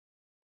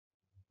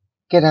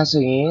Get us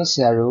in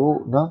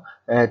Saru, no,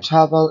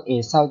 travel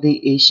in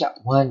Southeast Asia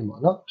one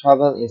more, no,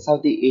 travel in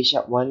Southeast Asia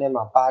one and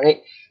my party.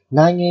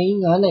 နိုင်ငံရေး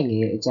9နိုင်ငံ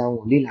ရဲ့အကြောင်း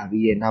ကိုလေ့လာ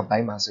ပြီးတဲ့နောက်ပို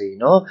င်းမှာဆိုရင်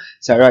เนาะ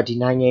ဆရာတို့ဒီ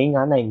နိုင်ငံရေး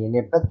9နိုင်ငံ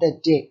နဲ့ပတ်သက်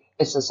တဲ့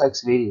exercise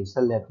လေးတွေဆ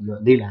က်လက်ပြီး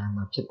တော့လေ့လာရ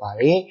မှာဖြစ်ပါ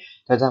တယ်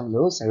။ဒါကြောင့်မ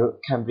လို့ဆရာတို့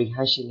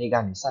comprehension လေးက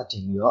နေစတ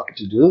င်ပြီးတော့အ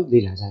တူတူ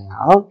လေ့လာကြရ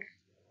အောင်။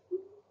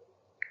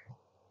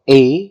 A.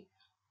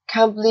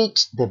 Complete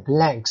the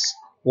blanks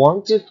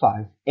 1 to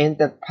 5 in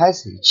the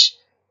passage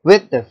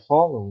with the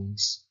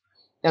followings.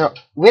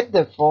 With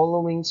the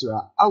following ဆိုတာ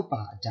အောက်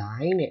ပါအတို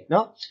င်းနဲ့เน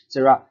าะ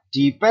ဆိုတော့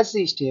ဒီ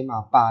passage ထဲမှာ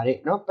ပါတဲ့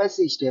เนาะ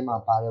passage ထဲမှာ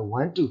ပါတဲ့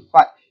1 to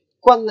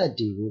 5 ကွက်လက်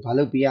တွေကိုဘာ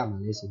လို့ပေးရမှာ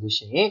လဲဆိုလို့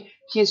ရှိရင်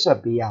ဖြည့်ဆွတ်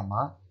ပေးရ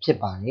မှာဖြစ်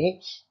ပါတယ်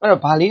အဲ့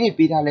တော့ဘာလေးတွေ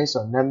ပေးထားလဲ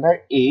ဆိုတော့ number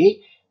A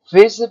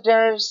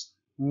visitors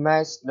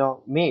must not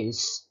miss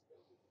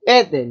ဧ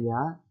ည့်သည်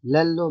များလ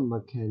က်လွတ်မ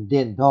ခံသ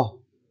င့်သော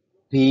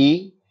B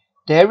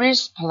there is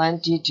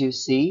plenty to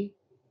see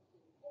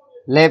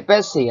လည်ပ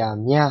တ်စရာ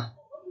များ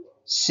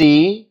C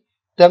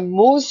the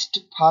most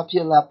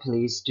popular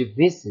place to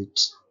visit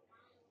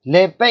လ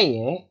ည်ပတ်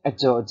ရဲ့အ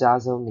ကျော်အကြား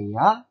ဆုံးနေ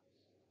ရာ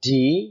D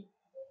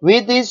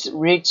with this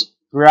rich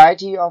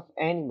variety of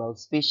animal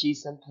species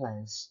and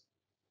plants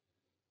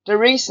တိ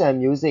ရစ္ဆာန်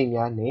မျိုးစိတ်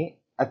များနှင့်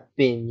အပ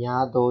င်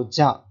များသော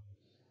ကြောင့်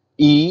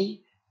E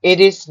it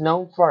is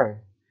known for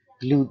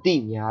လူသိ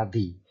များသ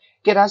ည်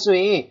ကဲဒါဆို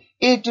ရင်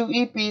A to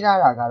E ပေးထား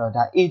တာကတော့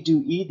ဒါ A to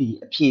E ဒီ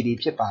အဖြေတွေ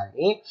ဖြစ်ပါတ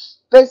ယ်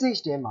passage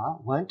ထဲမှာ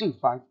1 to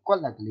 5ကွက်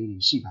လက်ကလေးတွေ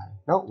ရှိပါတယ်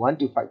เนาะ1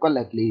 to 5ကွက်လ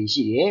က်ကလေးတွေ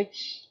ရှိတယ်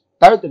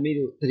ဒါတို့သမီး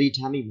တို့သတိ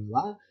ထားမိမှာ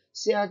ပါ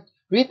ဆရာ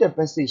read the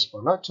passage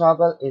ပေါ့เนาะ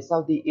travel in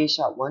Southeast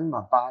Asia 1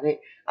မှာပါတဲ့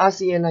အာ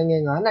ဆီယံနိုင်ငံ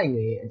9နိုင်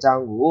ငံရဲ့အကြော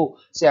င်းကို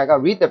ဆရာက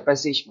read the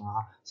passage မှာ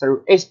ဆရာ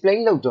တို့ explain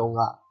လုပ်တုန်း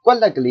ကကွက်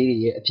လက်ကလေးတွေ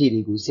ရဲ့အဖြေ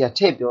တွေကိုဆရာထ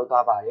ည့်ပြော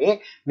သွားပါတယ်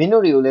မင်း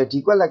တို့တွေကိုလည်းဒီ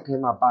ကွက်လက်ထဲ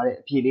မှာပါတဲ့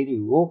အဖြေလေးတွေ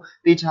ကို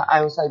သေချာအာ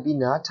ရုံစိုက်ပြီး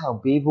နားထောင်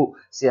ပေးဖို့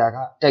ဆရာက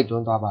တိုက်တွ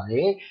န်းသွားပါတ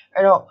ယ်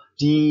အဲ့တော့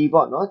ဒီ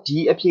ပေါ့နော်ဒီ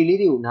အဖြေလေး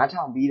တွေကိုနား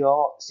ထောင်ပြီး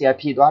တော့ဆရာ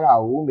ဖြေသွားတာ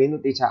ကိုမင်း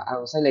တို့သေချာအာ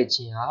ရုံစိုက်လိုက်ခြ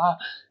င်းဟာ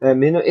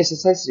မင်းတို့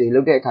exercise တွေ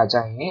လုပ်တဲ့အခါကျ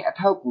ရင်အ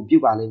ထောက်အကူပြု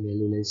ပါလိမ့်မယ်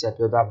လို့လည်းဆရာ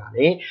ပြောသွားပါတ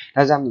ယ်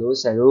ဒါကြောင့်မလို့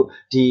ဆရာတို့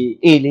ဒီ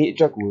A လေးအ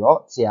တွက်ကိုတော့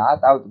ဆရာ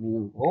တောက်သမီး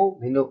တို့ကို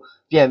မင်းတို့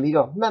ပြန်ပြီး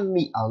တော့မှတ်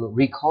မိအောင်လို့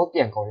recall ပြ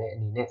န်ခေါ်တဲ့အ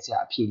နေနဲ့ဆရာ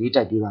အဖြေလေး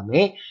တိုက်ပေးပါမ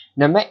ယ်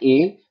နံပါတ် A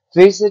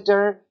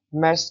visitor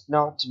must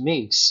not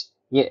mix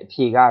ရဲ့အ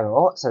ဖြေက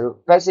တော့ဆရာတို့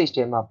passage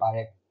ထဲမှာပါ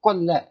တဲ့ကွက်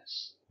လက်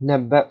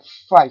number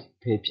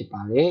 5ပဲဖြစ်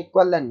ပါတယ်ကွ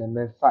က်လက်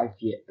number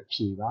 5ရဲ့အ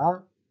ဖြေပါ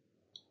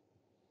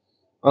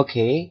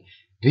Okay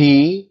B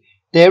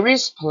there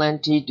is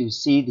plenty to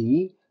see ဒီ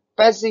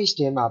passage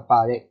ထဲမှာပါ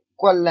တဲ့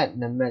ကွက်လက်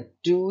number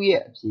 2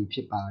ရဲ့အဖြေဖြ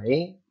စ်ပါတ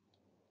ယ်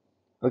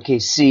Okay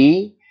C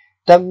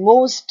the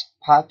most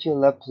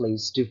popular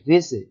place to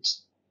visit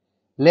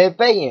လေပ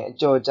တ်ရင်အ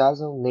ကျော်ကြား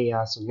ဆုံးနေ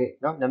ရာဆိုတဲ့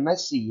เนาะ number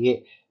C ရဲ့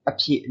အ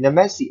ဖြေ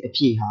number C အ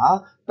ဖြေဟာ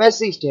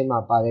passage ထဲမှာ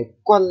ပါတဲ့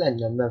ကွက်လက်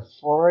number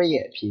 4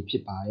ရဲ့အဖြေဖြ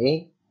စ်ပါတယ်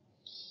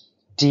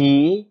D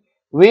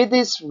with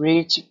this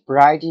rich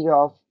variety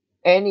of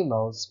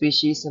animal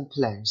species and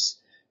plants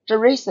တိ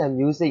ရစ္ဆာန်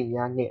မျိုးစိတ်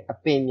များနဲ့အ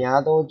ပင်များ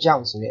သောကြော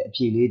င့်ဆိုတဲ့အ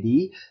ဖြေလေးဒီ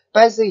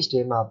passage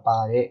ထဲမှာပါ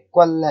တဲ့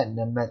ကွက်လက်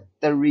number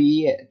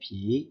 3ရဲ့အ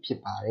ဖြေဖြစ်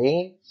ပါတယ်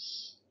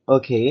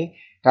Okay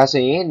ဒါ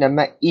ဆိုရင်နံ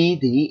ပါတ် E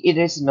ဒီ it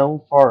is known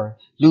for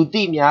လူ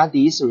သိများသ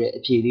ည်ဆိုတဲ့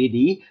အဖြေလေး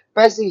ဒီ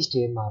passage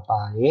ထဲမှာ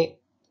ပါတဲ့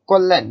ကွ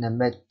က်လက်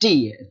number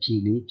 1ရဲ့အဖြေ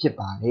လေးဖြစ်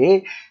ပါတယ်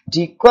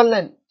ဒီကွက်လ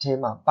က်ထဲ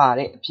မှာပါ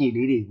တဲ့အဖြေ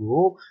လေးတွေ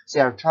ကိုဆ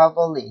ရာ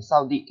traveling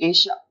Southeast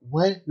Asia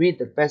when read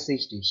the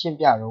passage တွေရှင်း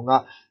ပြတော့က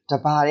တ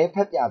ပါးလေးဖ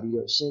တ်ပြပြီး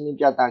တော့ရှင်းလင်း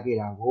ပြသခဲ့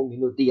တာကိုမ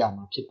င်းတို့သိရ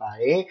မှာဖြစ်ပါ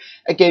တယ်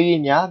အကယ်၍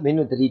များမင်း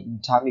တို့သတိ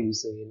ထားမိပြီ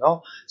ဆိုရင်เนาะ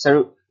ဆရာ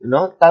တို့เน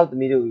าะတောက်သ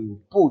မီးတို့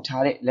ပို့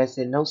ထားတဲ့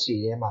lesson notes တွေ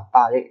ထဲမှာ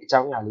ပါတဲ့အကြော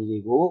င်းအရာလေးတွေ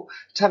ကို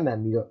ထပ်မံ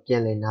ပြီးတော့ပြ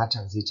န်လည်နား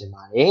ထောင်စေချင်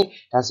ပါတယ်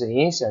ဒါဆိုရ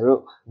င်ဆရာ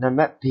တို့နံ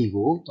ပါတ် B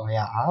ကိုတွားရ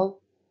အောင်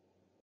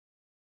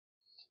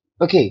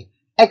Okay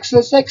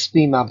exercise B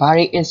မှာဘာ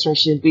တွေ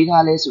instruction ပေး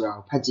ထားလဲဆိုတာ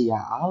ကိုဖတ်ကြည့်ရ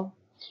အောင်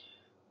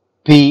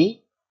B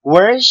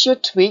where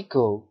should we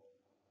go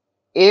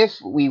if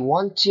we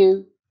want to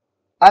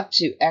up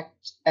to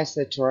act etc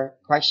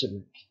question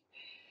mark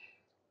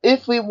if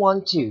we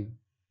want to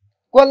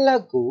ကွက်လ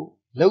က်ကို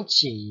လှုပ်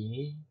ချင်ရ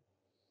င်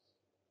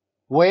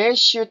where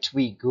should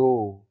we go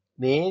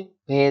မင်း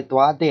ဘယ်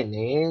သွားသင့်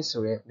လဲ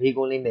ဆိုတဲ့မိ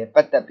ကုံးလေးနဲ့ပ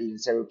တ်သက်ပြီး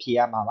ဆရာတို့ဖြေရ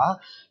မှာပါ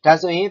ဒါ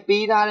ဆိုရင်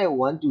ပေးထားတဲ့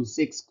1 to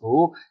 6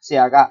ကိုဆ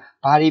ရာက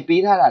ဘာတွေ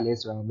ပေးထားတာလဲ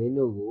ဆိုတော့မင်း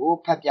တို့ကို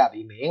ဖတ်ပြ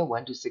ပေးမယ်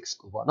1 to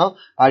 6ကိုပေါ့နော်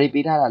ဘာတွေ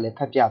ပေးထားတာလဲဖ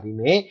တ်ပြပေး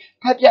မယ်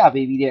ဖတ်ပြ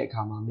ပေးပြီးတဲ့အ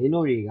ခါမှာမင်း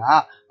တို့တွေက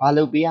ဘာ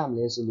လုပ်ပေးရမ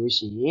လဲဆိုလို့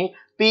ရှိရင်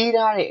ပေး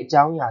ထားတဲ့အ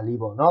ကြောင်းအရာလေး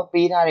ပေါ့နော်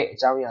ပေးထားတဲ့အ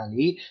ကြောင်းအရာ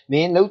လေးမ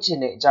င်းလှုပ်ချင်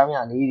တဲ့အကြောင်းအ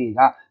ရာလေးတွေ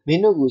ကမ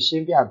င်းတို့ကိုရှ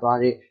င်းပြသွား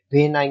တဲ့ဘ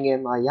ယ်နိုင်ငံ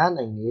မှာရ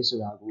နိုင်လဲဆို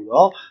တာကို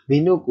တော့မ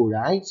င်းတို့ကိုယ်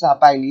တိုင်စာ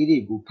ပိုက်လေးတွေ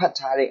ကိုဖတ်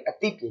ထားတဲ့အ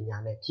သိပညာ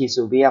နဲ့ဖြည့်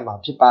ဆိုပေးရမှာ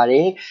ဖြစ်ပါတ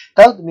ယ်။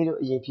တောက်သမီးတို့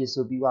အရင်ဖြည့်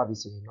ဆိုပြီးသွားပြီ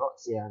ဆိုရင်တော့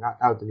ဆရာက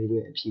တောက်သမီး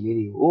တို့ရဲ့အဖြေလေး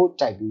တွေကို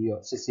တိုက်ပြီး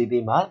တော့စစ်ဆေး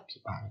ပေးမှာဖြ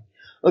စ်ပါတယ်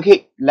။ Okay,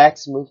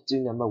 let's move to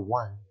number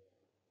 1.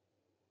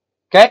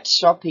 Get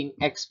shopping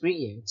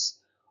experience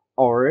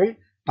or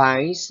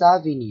buy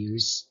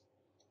souvenirs.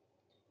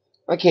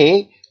 Okay,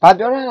 ဘာ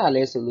ပြောရတာ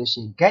လဲဆိုလို့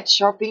ရှိရင် get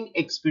shopping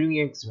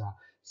experience ဆိုတာ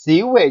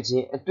ဈေးဝယ်ခြ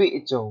င်းအတွေ့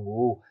အကြုံ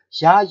ကို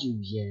ရယူ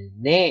ရန်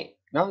နဲ့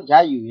နော်ရ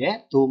ယူရန်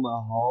သို့မ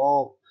ဟု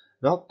တ်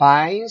နော်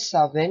buying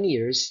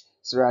souvenirs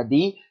ဆိုတာ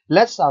ဒီလ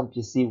က်ဆောင်ပ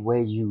စ္စည်းဝ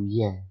ယ်ယူရ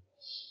န်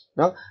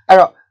နော်အဲ့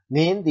တော့မ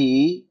င်းဒီ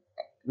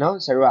နော်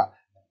ဆရာ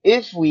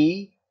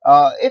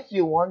if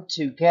you want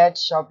to get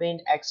shopping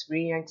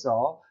experience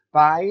or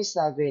buy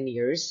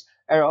souvenirs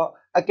အဲ့တော့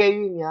အကယ်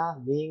၍များ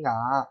မင်းက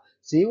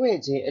ဈေးဝယ်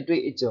ခြင်းအ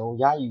တွေ့အကြုံ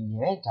ရယူရ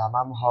န်ဒါမှ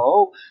မဟု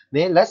တ်မ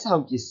င်းလက်ဆော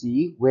င်ပစ္စ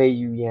ည်းဝယ်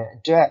ယူရန်အ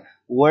တွက်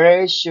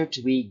where should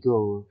we go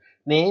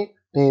မင်း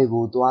ဘယ်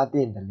ကိုသွားသ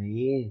င့်တယ်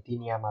လဲဒီ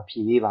နေရာမှာဖြေ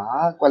ပေးပါ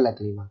ကွက်လက်က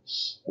လေးမှာ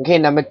okay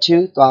number 2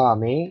သွားပါ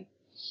မယ်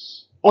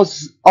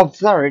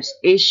observes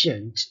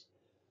ancient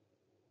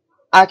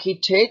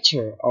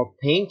architecture or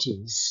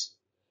paintings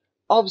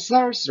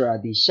observe ဆိုတာ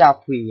ဒီရှာ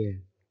ဖွေရန်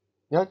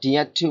နော်ဒီက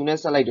2နဲ့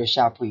ဆက်လိုက်တော့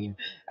ရှာဖွေရန်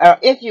အဲ့တော့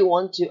if you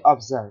want to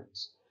observe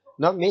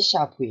နော်မင်း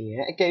ရှာဖွေရ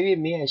န်အကယ်၍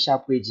မင်းရရှာ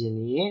ဖွေခြင်း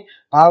လင်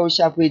ဘာကို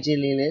ရှာဖွေခြင်း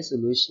လင်လဲဆို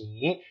လို့ရှိရ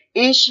င်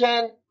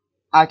Asian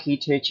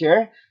architecture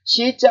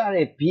ရှေးကြ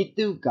တဲ့ဘိ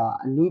သုကာ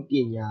အနုပ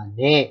ညာ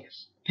နဲ့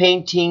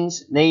paintings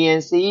နေရ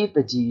န်စီပ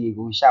ကြီးတွေ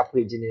ကိုရှာ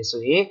ဖွေခြင်းလေ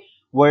ဆိုရင်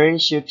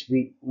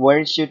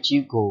where should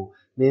you go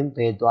မင်းဘ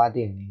ယ်သွားသ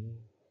င့်လဲ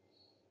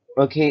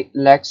okay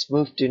let's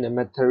move to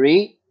number 3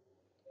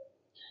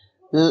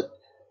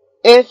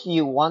 if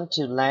you want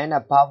to learn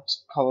about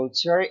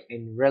culture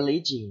and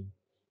religion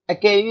အ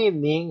ကယ်၍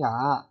မင်းက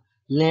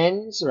learn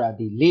ဆိုတာ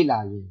ဒီလေ့လာ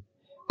ရင်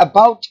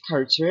about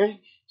culture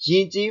ယ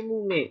ဉ်ကျေးမှု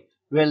နဲ့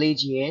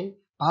religion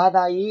ဘာ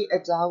သာရေးအ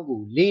ကြောင်း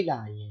ကိုလေ့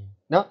လာရင်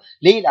နော်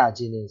လေ့လာ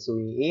ခြင်းနဲ့ဆို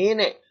ရင်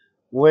တဲ့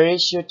where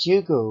should you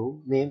go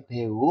မင်းဘ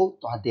ယ်ကို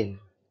သွားသင့်လဲ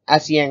အာ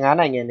ဆီယံ9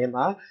နိုင်ငံထဲ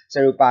မှာစ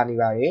ရုပ်ပါနေ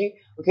ပါတယ်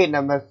okay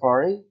number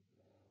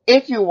 4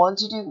 if you want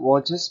to do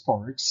water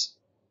sports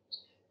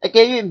အက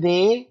ယ်၍မ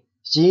င်း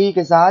ရေက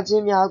စားခြ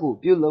င်းများကို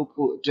ပြုလုပ်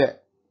ဖို့အတွက်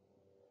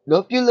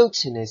လို့ပြုလုပ်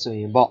ခြင်းနဲ့ဆို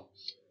ရင်ပေါ့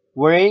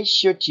where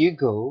should you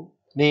go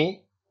မင်း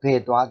ဘယ်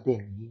သွားသ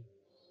င့်လဲ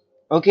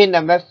okay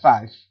number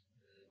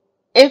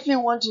 5 if you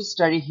want to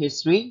study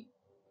history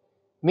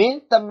မင်း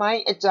သမို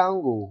င်းအကြောင်း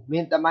ကို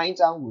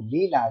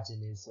လေ့လာခြ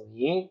င်းနဲ့ဆို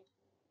ရင်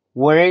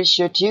where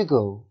should you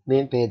go မ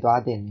င်းဘယ်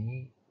သွားသင့်လဲ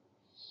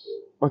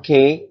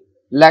okay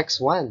next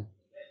one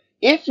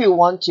if you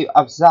want to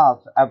observe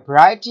a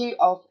variety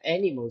of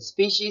animal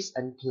species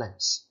and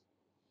plants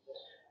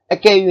အ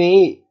ကယ်၍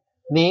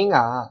မင်းက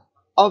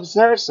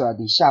observe ဆိုတာ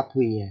ဒီရှာ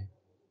ဖွေရန်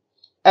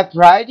a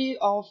variety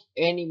of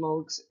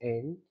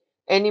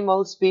animal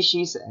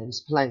species and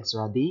plants ဆို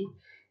တာဒီ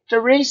တ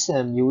ရိษံ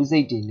မျိုးစိ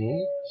တ်တွေ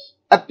နဲ့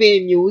အပင်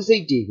မျိုးစိ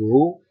တ်တွေ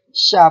ကို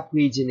ရှာ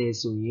ဖွေခြင်းနဲ့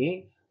ဆိုရင်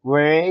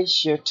where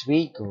should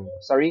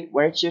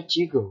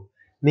you go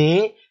မ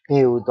င်းဘ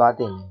ယ်ကိုသွား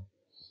သင့်လဲ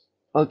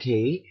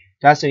okay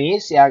ဒါဆိုရင်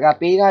ဆရာက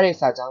ပေးထားတဲ့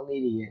စာကြောင်း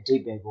လေးတွေရဲ့အဓိ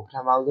ပ္ပာယ်ကိုပထ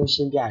မဆုံးရှ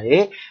င်းပြတ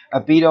ယ်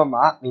ပြီးတော့မှ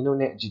မင်းတို့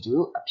နဲ့အတူတူ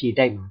အဖြေ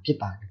တိုက်မှာဖြစ်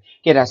ပါတယ်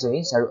ကဲဒါဆိုရ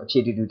င်ဆရာတို့အဖြေ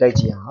တူတူတိုက်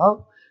ကြည့်အောင်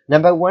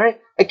number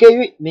 1အကယ်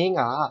၍မင်း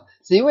က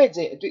ဈေးဝယ်ခြ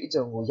င်းအတွေ့အ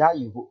ကြုံကိုရ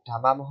ယူဖို့ဒါ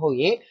မှမဟုတ်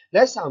ရင်လ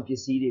က်ဆောင်ပ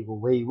စ္စည်းတွေကို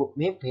ဝယ်ယူဖို့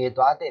မင်းဘယ်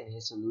သွားတဲ့လဲ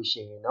ဆိုလို့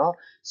ရှိရင်เนาะ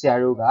ဆရာ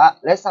တို့က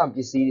လက်ဆောင်ပ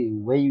စ္စည်းတွေ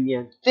ကိုဝယ်ယူရ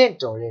န်တင့်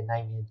တော်တဲ့နို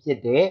င်ငံဖြစ်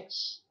တဲ့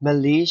မ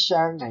လေး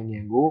ရှားနိုင်ငံ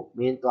ကိုမ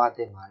င်းသွားတ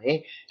င်ပါတယ်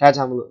ဒါ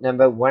ကြောင့်မလို့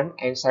number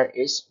 1 answer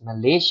is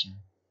Malaysia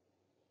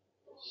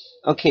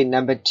okay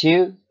number 2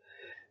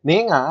မ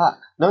င်းက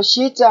နော်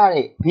ရှေးကြ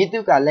တဲ့ဘိသု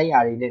ကာလက်ရာ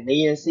တွေနဲ့နေ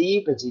ရန်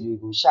စီးပကြီးတွေ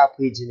ကိုရှာ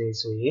ဖွေခြင်းလေ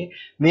ဆိုရင်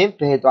မင်း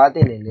ဘယ်သွားတ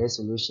င်တယ်လဲ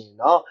ဆိုလို့ရှိရင်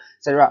နော်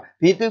ဆရာတို့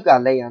ဘိသုကာ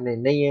လက်ရာနဲ့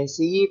နေရန်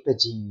စီးပ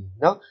ကြီး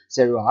နော်ဆ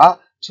ရာတို့က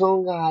ထွ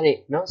န်းကားတဲ့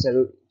နော်ဆရာ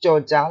တို့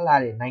ကြော်ကြားလာ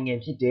တဲ့နိုင်ငံ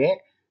ဖြစ်တဲ့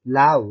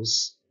Laos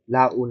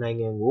လာအိုနိုင်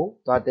ငံကို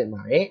သွားတင်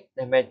ပါတယ်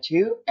number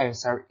 2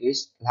 answer is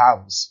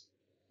Laos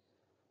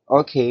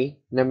okay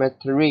number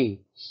 3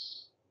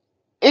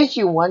 if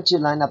you want to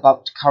learn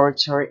about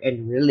culture and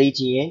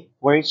religion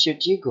where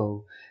should you go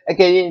အ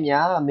ကယ်၍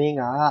များမင်း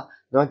က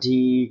နော်ဒီ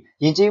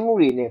ယဉ်ကျေးမှု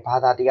တွေနဲ့ဘာ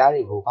သာတရား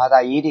တွေကိုဘာသာ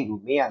ရေးတွေကို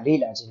မင်းကလေ့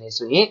လာခြင်းလေ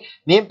ဆိုရင်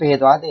မင်းဘယ်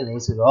သွားသင့်လဲ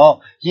ဆိုတော့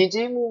ယဉ်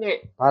ကျေးမှုနဲ့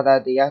ဘာသာ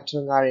တရားထွ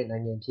န်းကားတဲ့နို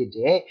င်ငံဖြစ်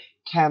တဲ့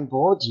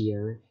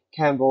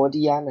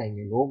Cambodia နိုင်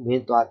ငံကိုမ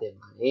င်းသွားသင့်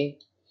ပါတယ်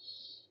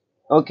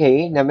okay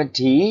number D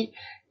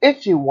if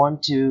you want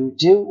to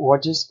do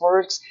water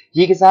sports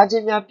ရေကစားခြ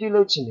င်းများပြု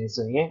လုပ်ခြင်းလေ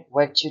ဆိုရင်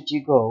where should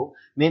you go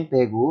မင်းဘ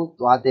ယ်ကို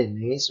သွားသင့်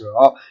လဲဆို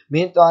တော့မ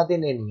င်းသွားသ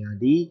င့်တဲ့နေရာ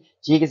ဒီ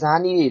ရေကစား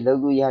နည်းတွေလုပ်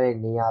လို့ရတဲ့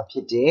နေရာဖြ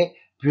စ်တဲ့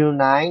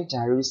Brunei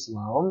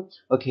Darussalam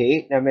okay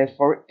number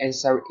 4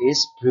 answer is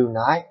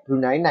Brunei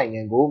နိုင်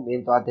ငံကိုမ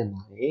င်းသွားသင့်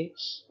ပါတယ်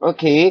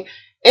okay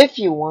if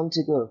you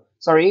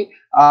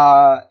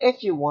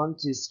want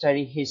to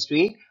study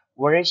history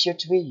where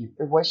should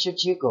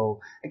you go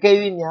အကယ်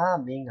၍များ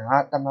မင်းက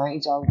တမိုင်း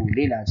အကြောင်းကို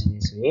လေ့လာခြင်း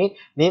လေဆိုရင်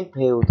မင်းဘ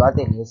ယ်ကိုသွားသ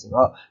င့်လဲဆို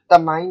တော့တ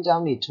မိုင်းအကြော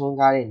င်းတွေထွန်း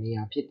ကားတဲ့နေ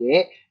ရာဖြစ်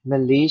တဲ့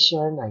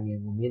Malaysia နိုင်ငံ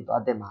ကိုမင်း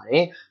သွားသင့်ပါတ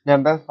ယ်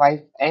number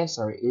 5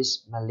 answer is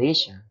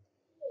Malaysia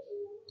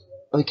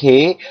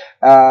okay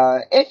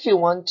if you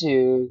want to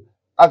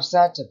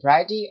observe the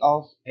variety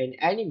of an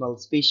animal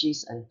species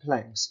and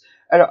plants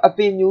အဲ့တော့အပ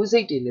င်မျိုးစိ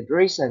တ်တွေနဲ့တိ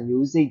ရစ္ဆာန်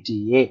မျိုးစိတ်တွေ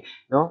ရဲ့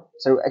နော်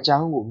ဆိုတော့အကြော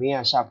င်းကိုမင်းက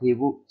ရှာဖွေ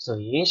ဖို့ဆို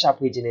ရင်ရှာ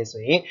ဖွေခြင်းနဲ့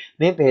ဆိုရင်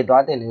မင်းဘယ်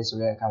သွားတယ်လဲဆို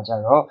တဲ့အခါကျ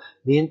တော့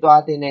မင်း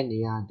သွားတဲ့နေ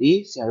ရာသည်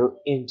ဆရာတို့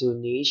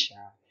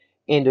Indonesia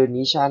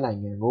နို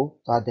င်ငံကို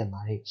သွားတင်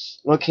ပါတယ်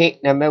Okay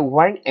number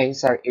 1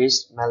 answer is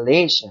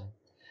Malaysia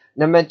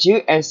number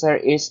 2 answer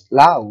is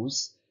Laos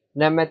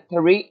number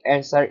 3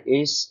 answer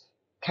is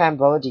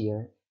Cambodia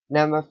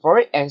number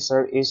 4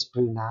 answer is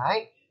Brunei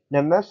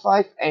number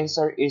 5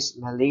 answer is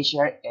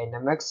Malaysia and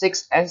number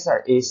 6 answer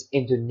is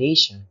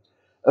Indonesia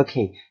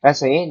okay ဒါ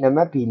ဆိုရင်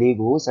number B လေး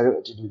ကိုဆရာတို့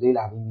အတူတူလေ့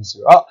လာပြီးပြီ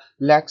ဆိုတော့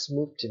let's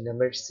move to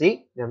number C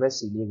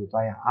လေးကို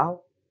သွားရအောင်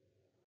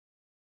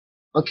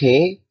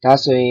okay ဒါ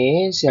ဆိုရ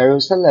င်ဆရာ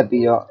တို့ဆက်လက်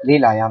ပြီးတော့လေ့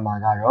လာရမှာ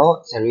ကတော့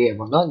ဆရာတို့ရဲ့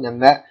ပေါ့နော်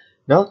number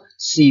နော်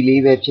C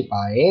လေးပဲဖြစ်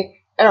ပါတယ်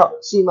အဲ့တော့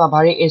C မှာဘာ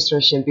တွေ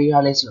instruction ပေး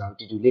ထားလဲဆိုတာ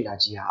ကိုအတူတူလေ့လာ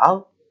ကြည့်ရအောင်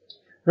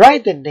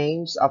write the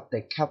names of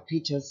the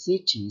capital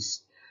cities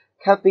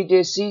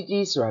capital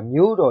cities ဆိုတာ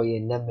မြို့တော်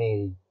ရဲ့နာမည်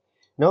တွေ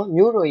နော်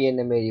မြို့တော်ရဲ့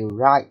နာမည်တွေကို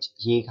write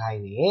ရေးခို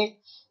င်းတယ်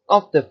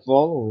of the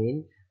following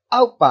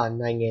အောက်ပါ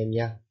နိုင်ငံ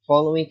များ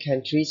following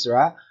countries ဆို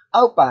တာ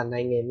အောက်ပါ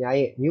နိုင်ငံများ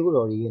ရဲ့မြို့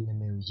တော်တွေရဲ့နာ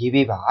မည်ကိုရေး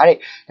ပေးပါတဲ့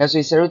ဒါ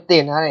ဆိုရင်ဆရာတို့တ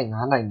င်ထားတဲ့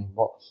9နိုင်ငံ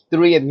ပေါ့သူ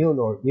တို့ရဲ့မြို့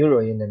တော်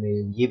ရဲ့နာမည်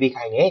ကိုရေးပေး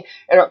ခိုင်းတယ်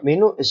အဲ့တော့မင်း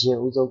တို့အရင်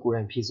ဦးဆုံးကိုယ်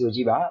တိုင်ဖြေဆိုကြ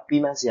ည့်ပါ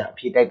ပြီးမှဆရာအ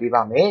ဖြေတိုက်ပေး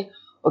ပါမယ်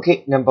okay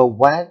number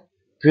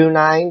 1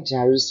 Brunei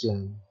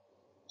Darussalam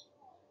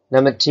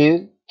number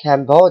 2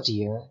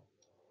 Cambodia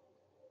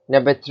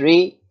number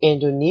 3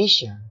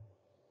 Indonesia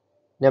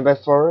number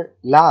 4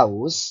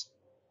 Laos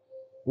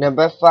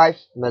number 5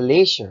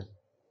 Malaysia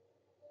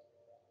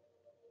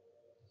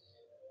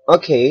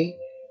okay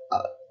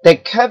the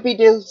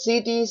capital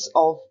cities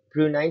of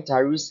Brunei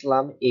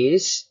Darussalam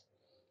is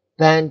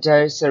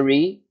Bandar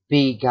Seri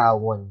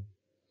Begawan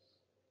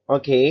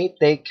okay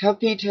the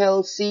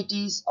capital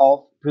cities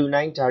of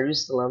Brunei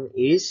Darussalam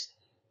is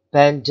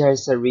Bandar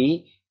Seri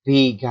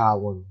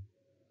Begawan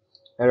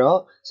အဲ့တော့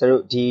ဆို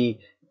တော့ဒီ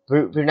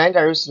Brunei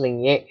Darussalam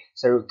ရဲ့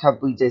ဆိုတော့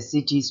capital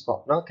cities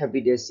ပေါ့နော်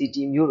capital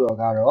city မြို့တော်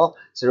ကတော့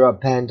ဆိုတော့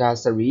Bandar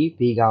Seri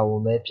Begawan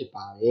ပဲဖြစ်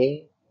ပါတယ်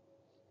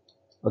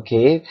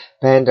okay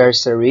Bandar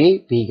Seri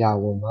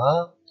Begawan ပါ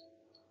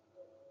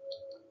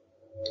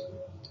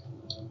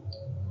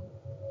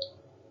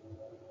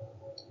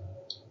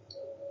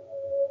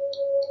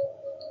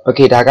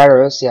okay ဒါက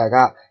တော့ဆရာက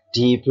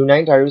ဒီ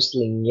Brunei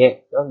Darussalam ရဲ့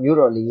နော်မြို့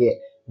တော်လေးရဲ့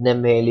နာ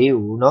မည်လေး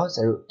ကိုနော်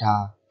ဆိုတော့ဒါ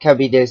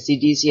capital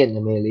cities ရဲ့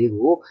နာမည်လေး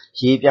ကို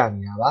ရေးပြ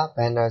နေတာပါ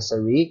Bandar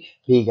Seri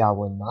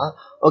Begawan မှာ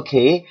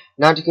okay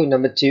နောက်တစ်ခု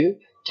number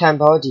 2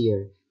 Cambodia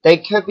the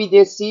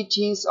capital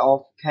cities of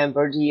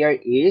Cambodia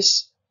is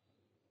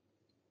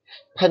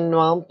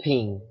Phnom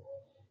Penh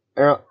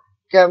အဲ့တော့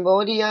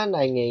Cambodia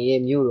နိုင်ငံ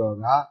ရဲ့မြို့တော်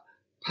က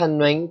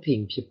Phnom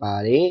Penh ဖြစ်ပါ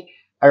တယ်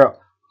အဲ့တော့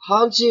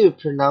how do you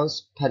pronounce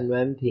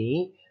Phnom Penh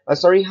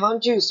how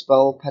do you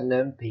spell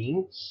Phnom Penh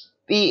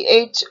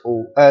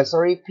P-H-N-O-M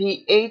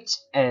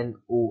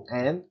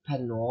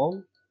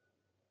Phnom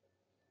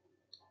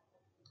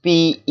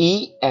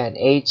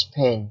P-E-N-H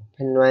Penh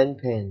Phnom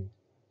Penh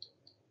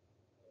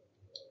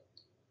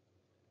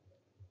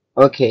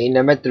okay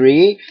number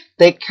 3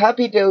 the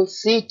capital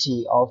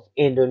city of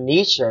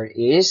Indonesia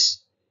is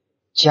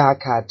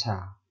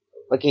Jakarta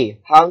okay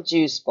how do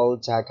you spell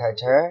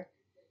Jakarta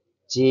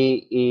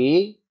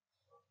J-A-K-A-R-T-A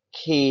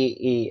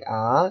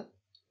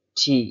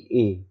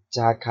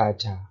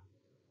Jakarta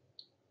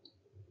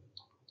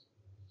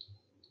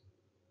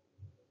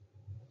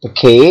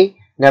okay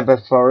number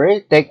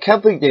 4 the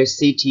capital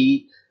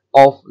city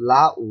of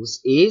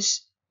Laos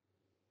is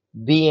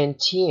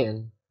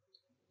Vientiane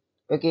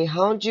okay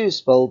how do you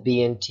spell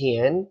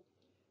Vientiane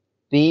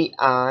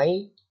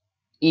V-I-E-N-T-I-A-N-E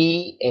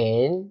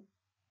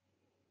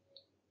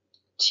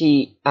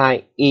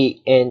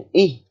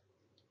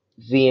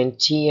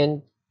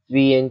Vientiane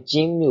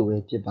မြို့ပဲ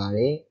ဖြစ်ပါတ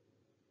ယ်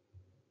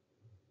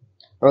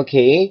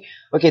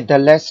okay the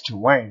last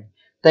one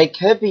the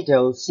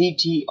capital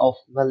city of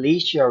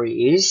Malaysia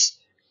is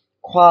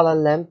Kuala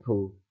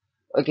Lumpur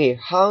okay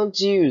how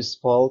do you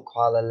spell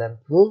Kuala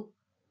Lumpur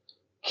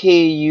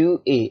K-U-A-L-A-L-U-M-P-U-R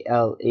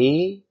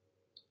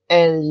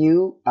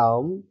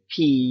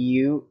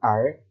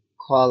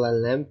Kuala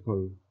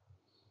Lumpur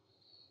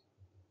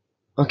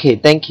okay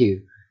thank you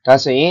ဒါ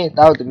ဆိုရင်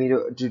တောက်သမီး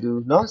တို့အတူတူ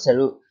เนาะဆရာ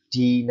တို့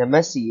ဒီနံပါ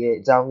တ် C ရဲ့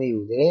အကြောင်းလေး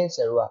ကိုလည်းဆ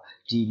ရာတို့က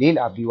ဒီလေ့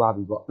လာပြီးသွား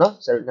ပြီပေါ့เนาะ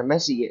ဆရာတို့နံပါ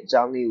တ် C ရဲ့အ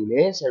ကြောင်းလေးကိုလ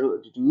ည်းဆရာတို့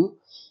အတူတူ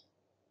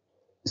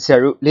ဆရာ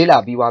တို့လေ့လာ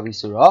ပြီးသွားပြီ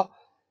ဆိုတော့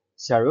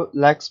ဆရာတို့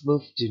let's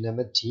move to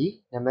number D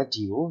နံပါတ် D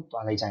ကို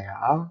တွားလိုက်ကြရ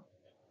အောင်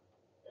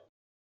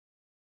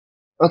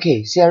okay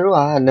ဆရာတို့က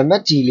နံပါ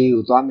တ် D လေး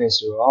ကိုတွားမယ်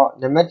ဆိုတော့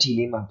နံပါတ် D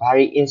လေးမှာဘာ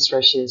တွေ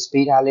instructions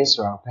ပေးထားလဲ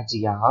ဆိုတာကိုဖတ်ကြ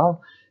ည့်ရအောင်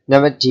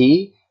number D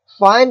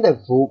find the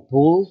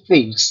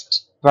bold-faced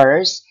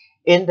verbs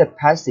in the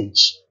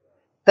passage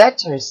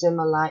that are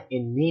similar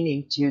in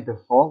meaning to the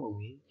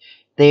following.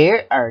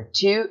 There are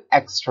two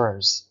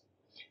extras.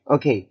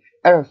 Okay,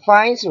 အဲ့တော့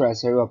find ဆိုတာ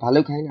ဆရာတို့ကဘာ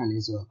လုပ်ခိုင်းတာလဲ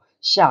ဆိုတော့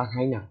ရှာ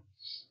ခိုင်းတာ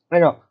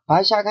အဲ့တော့ဘာ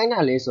ရှာခိုင်းတာ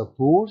လဲဆိုတော့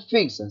bold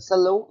face စ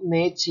လုံးအ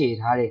မဲခြေ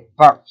ထားတဲ့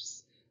verbs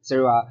စ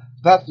Sarah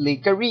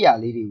Buffly Korea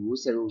lady who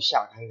Saru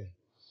Shakaina.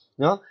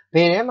 No,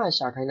 Berema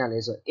Shakaina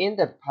leso in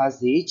the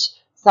passage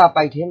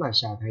Sapaitema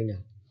Shakaina.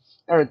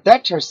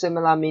 That has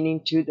similar meaning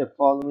to the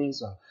following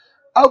song.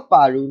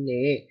 Outparu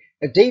ne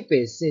a day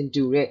base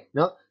into it,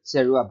 no,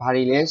 Sarua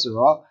Pariles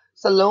or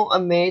Salon a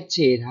maid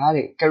chaid had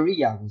it,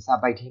 Korea was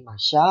Sapaitema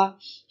Sha.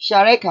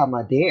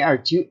 Sharekama, they are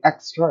two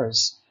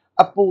extras.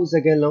 Apu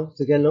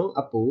Zagalon,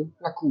 Apu,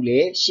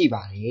 Nakule,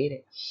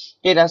 Shibari.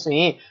 It does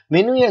say,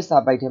 Menu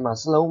Sapaitema,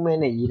 slow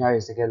man, and Yita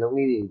is a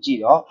galoni,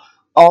 Giro,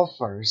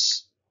 offers.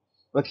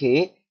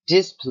 Okay,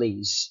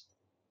 displays.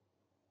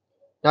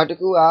 Now the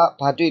ku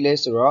batu le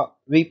suro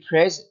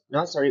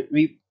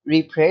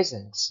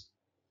represents.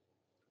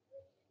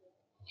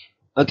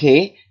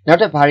 Okay, now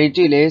the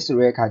party le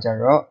suro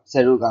kajaro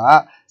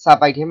seruga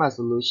sapai the ma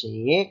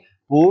solution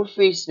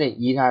boldface ne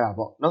ရေးထားတာ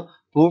ပေါ့နော်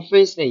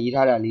boldface နဲ့ရေး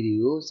ထားတာလေးတွေ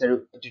ကိုဆရာ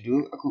တို့အတူတူ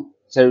အခု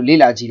ဆရာတို့လေ့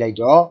လာကြည့်လိုက်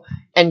တော့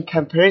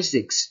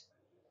encompassing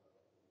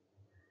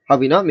ဟုတ်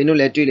ပြီနော်မင်းတို့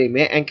လည်းတွေ့လိမ့်မ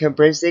ယ်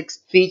encompassing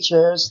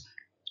features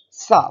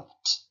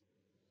soft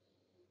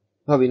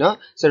ဟုတ်ပြီနော်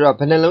ဆိုတော့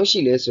ဘယ်နှလုံးရှိ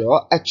လဲဆို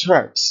တော့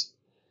attracts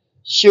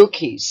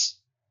showcase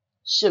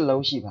ရှစ်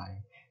လုံးရှိပါတယ်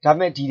ဒါပေ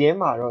မဲ့ဒီထဲ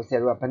မှာတော့ဆရာ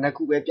တို့ကဘယ်နှ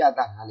ခုပဲပြသ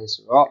ထားလဲ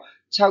ဆိုတော့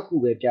6ခု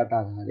ပဲပြသ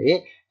ထားတယ်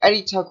အဲ့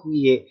ဒီ6ခု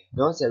ရဲ့เ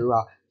นาะဆရာတို့က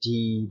ဒီ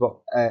ပေါ့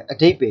အ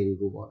ဓိပ္ပာယ်တွေ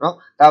ကိုပေါ့เนาะ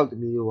တောက်သ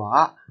မီးတို့က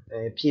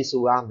ဖြည့်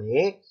ဆိုရမ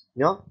ယ်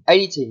เนาะအဲ့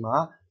ဒီအချိန်မှာ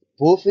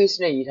bold face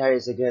နဲ့ရေးထား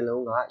တဲ့စကား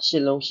လုံးက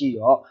8လုံးရှိ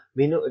တော့မ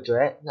င်းတို့အတွ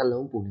က်2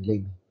လုံးပို့နေလိ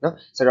မ့်မယ်เนาะ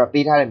ဆိုတော့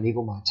ပေးထားတဲ့မိ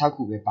ကုံမှာ6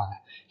ခုပဲပါတာ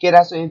ကဲ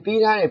ဒါဆိုရင်ပေး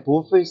ထားတဲ့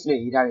bold face နဲ့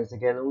ရေးထားတဲ့စ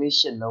ကားလုံးလေး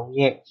8လုံး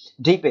ရဲ့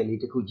အဓိပ္ပာယ်လေး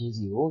တစ်ခုချင်း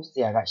စီကိုဆ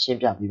ရာကရှင်း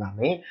ပြပေးပါမ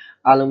ယ်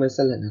အားလုံးပဲဆ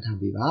က်လက်နားထောင်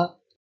ပေးပါ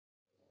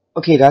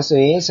Okay ဒါဆို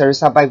ရင်ဆရာ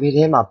စာပိုက်ပေး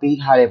ထဲမှာပေး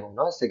ထားတဲ့ပုံ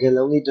နော်စကား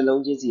လုံးလေးတစ်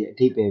လုံးချင်းစီရဲ့အ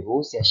ဓိပ္ပာယ်ကို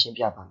ဆရာရှင်း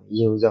ပြပါမယ်အ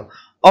ရင်ဆုံး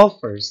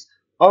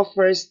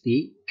offers ဒီ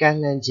ကမ်း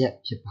လှမ်းချက်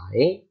ဖြစ်ပါတ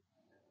ယ်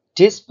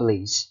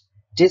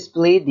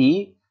display ဒီ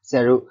ဆ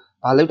ရာတို့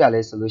ဘာလုပ်တာ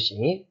လဲဆိုလို့ရှိ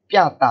ရင်ပြ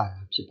သတာ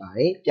ဖြစ်ပါတ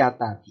ယ်ပြ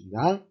သပြီး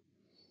ပါ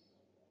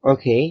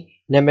Okay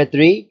number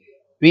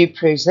 3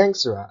 represent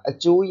ဆိုတာအ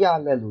ကျိုးရ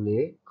လဒ်လို့လ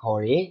ည်း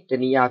ခေါ်တယ်တ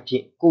နည်းအားဖြ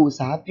င့်ကိုယ်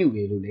စားပြုတ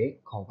ယ်လို့လည်း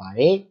ခေါ်ပါတ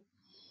ယ်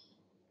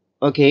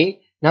Okay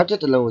နောက်တ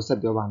စ်လုံးကိုဆက်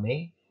ပြောပါမ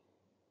ယ်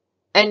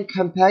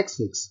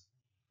encompasses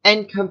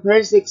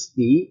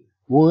ဒီ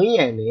ဝန်း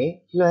ရံနဲ့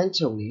လွှမ်း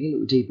ခြုံတယ်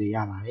လို့အဓိပ္ပာယ်ရ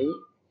ပါတယ်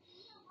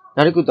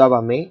နောက်တစ်ခုသွား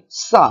ပါမယ်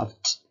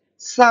soft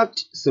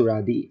ဆိုတာ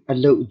ဒီအ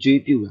လုပ်အ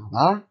ကျွေးပြုတာ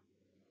ပါ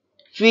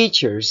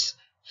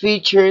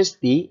features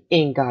ဒီအ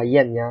င်္ဂါရ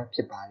ပ်များဖြ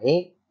စ်ပါတယ်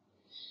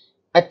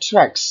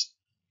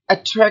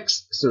attracts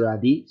ဆိုတာ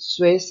ဒီ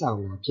ဆွဲဆောင်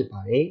တာဖြစ်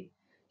ပါတယ်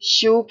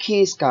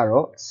showcase က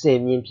တော့ဆယ်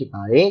မြင့်ဖြစ်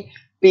ပါတယ်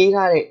ပေး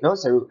ထားတဲ့เนาะ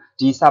ဆရာတို့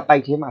ဒီစာပို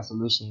က်ထဲမှာဆို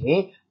လို့ရှိရ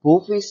င်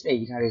bold face နဲ့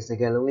ရေးထားတဲ့စ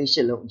ကားလုံးလေး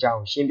8လုံးအကြော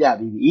င်းရှင်းပြ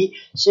ပြီးပြီ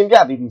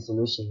ဆို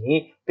လို့ရှိရင်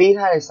ပေး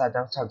ထားတဲ့စာ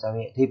ကြောင်း6ကြောင်း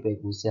ရဲ့အဓိပ္ပာယ်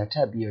ကိုဆရာထ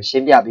ပ်ပြီးတော့ရှ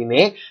င်းပြပေးမ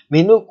ယ်မ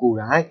င်းတို့ကိုယ်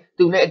တိုင်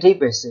သူနဲ့အဓိပ္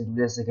ပာယ်ဆင်တူ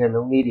တဲ့စကား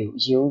လုံးလေးတွေကို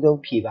အရင်ဆုံး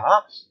ဖြေပါ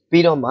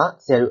ပြီးတော့မှ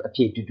ဆရာတို့အ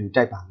ဖြေတူတူ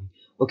တိုက်ပါမယ်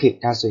Okay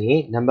ဒါဆိုရင်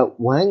number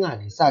 1က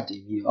နေစတ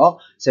င်ပြီးတော့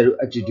ဆရာတို့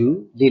အတူတူ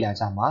လေ့လာ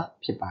ကြမှာ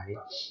ဖြစ်ပါတ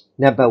ယ်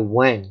number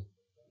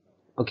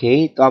 1 Okay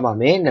သွားပါ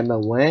မယ် number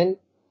 1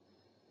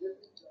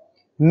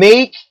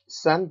 make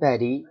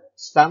somebody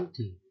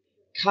something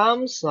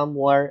come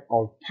somewhere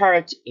or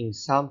part in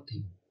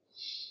something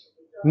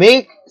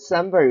make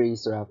somebody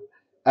ဆိုတာ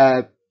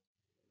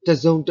တ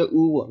စုံတ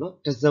ဦးပေါ့နော်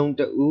တစုံ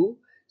တဦး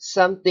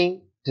something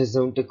တ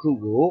စုံတစ်ခု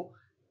ကို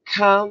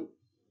come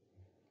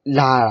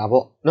လာတာ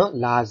ပေါ့နော်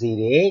လာစေ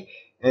တယ်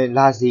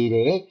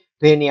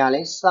ဘယ်နေရာ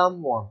လဲ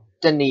someone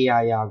တနေရာ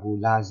ရာကို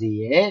လာစေ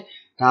ရယ်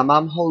ဒါမှ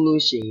မဟုတ်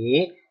လို့ရှိရ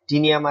င်ဒီ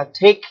နေရာမှာ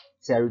take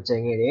ဆရာတို့ကြံ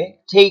ခဲ့တယ်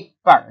take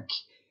part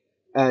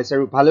ဆရာ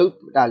တို့ဘာလို့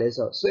တာလဲ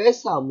ဆိုတော့ဆွဲ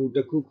ဆောင်မှုတ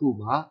စ်ခုခု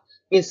မှာ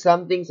in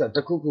something ဆိုတော့တ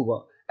စ်ခုခု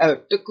ပေါ့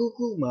တစ်ခု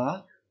ခုမှာ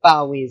ပါ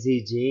ဝင်စေ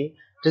ခြင်း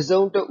တ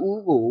စုံတ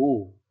ဦးကို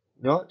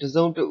နော်တ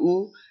စုံတ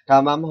ဦးဒါ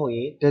မှမဟုတ်ရ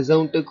င်တစုံ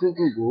တစ်ခု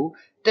ခုကို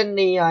တ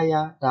နေရာ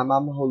ရာဒါမှ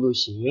မဟုတ်လို့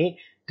ရှိရင်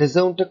တ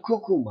စုံတစ်ခု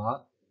ခုမှာ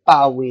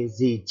ပါဝင်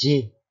စေခြ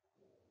င်း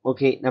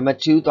Okay number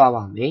 2သွား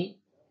ပါမယ်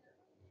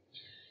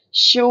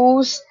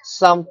shows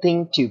something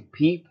to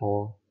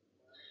people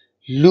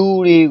လူ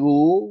တွေ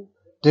ကို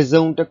တ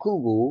စုံတစ်ခု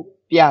ကို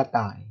ပြသတ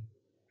ယ်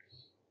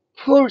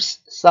puts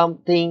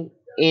something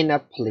in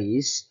a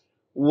place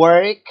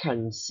where it can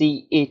see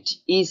it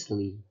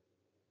easily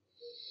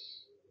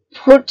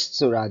put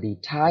ဆိုတာဒီ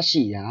ထား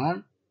ရှိတာ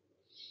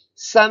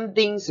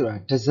something ဆိုတာ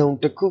တစုံ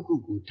တစ်ခုခု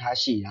ကိုထား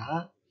ရှိတာ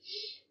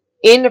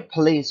in a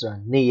place ဆိုတာ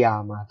နေရာ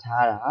မှာ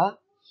ထားတာ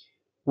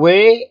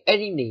where အဲ့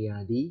ဒီနေရာ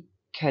ဒီ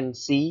can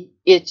see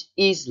it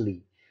easily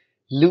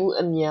လူ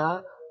အများ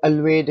အ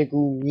လွယ်တ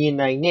ကူမြင်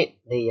နိုင်တဲ့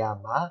နေရာ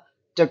မှာ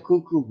တစ်ခု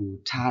ခုကို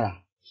ထားတာ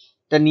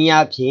တနည်း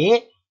အားဖြင့်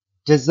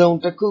တစုံ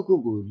တစ်ခုခု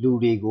ကိုလူ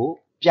တွေကို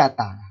ပြ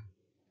သတာ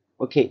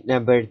Okay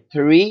number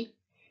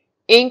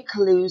 3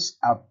 includes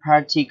a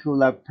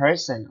particular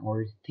person or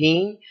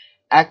thing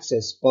as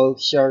a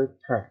special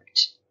part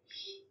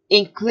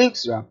includes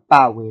ဆိုတာ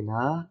ပါဝင်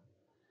တာ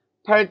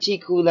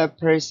particular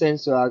person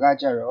ဆိုတာက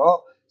ကြတော့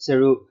ဆရာ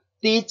တို့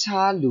တိကျ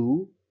လူ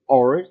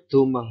or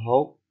သို့မဟု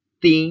တ်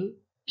thing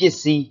ပစ္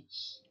စည်း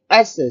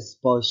access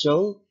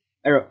portion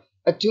အဲ့တော့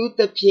အထူးသ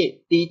ဖြင့်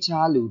တေးချ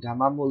လူဒါ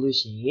မှမဟုတ်လို့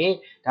ရှိရင်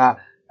ဒါ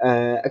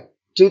အ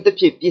ထူးသ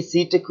ဖြင့်ပစ္စ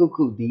ည်းတစ်ခု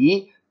ခုဒီ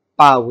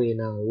ပါဝင်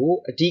တာကို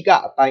အဓိက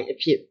အပိုင်းအ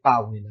ဖြစ်ပါ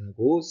ဝင်တာ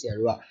ကိုဆရာ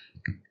တို့က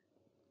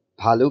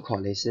ဘာလို့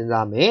ခေါ်လဲစဉ်း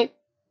စားမယ်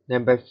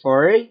number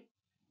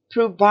 4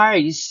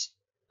 provides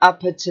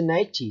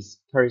opportunities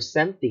for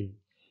something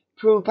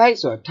provide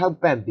ဆိုတာထောက်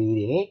ပံ့ပေး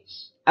တယ်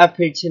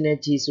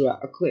opportunity ဆိုတာ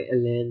အခွင့်အ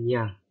လမ်း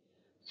များ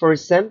for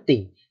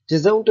something တ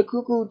စ်စုံတစ်ခု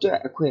ခုအတွက်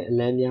အခွင့်အ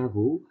လမ်းများ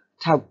ကို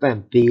ထောက်ပံ့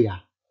ပေးတာ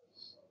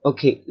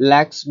okay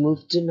let's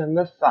move to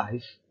number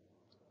 5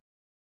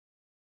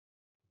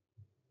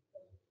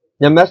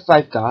 number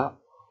 5က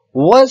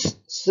was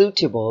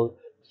suitable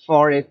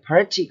for a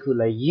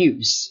particular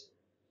use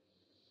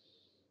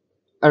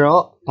အဲ့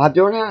တော့ဘာ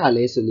ပြောထားတာ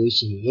လဲဆိုလို့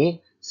ရှိရင်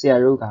ဆရာ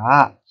တို့က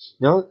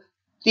နော်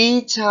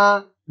တီးခြား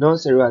နော်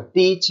ဆရာတို့က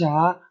တီး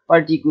ခြား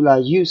particular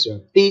use ဆို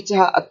တီး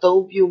ခြားအ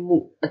သုံးပြုမှု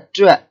အ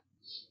တွက်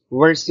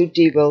were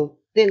suitable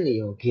သင့်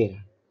လျော်ခဲ့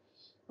တာ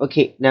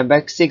okay number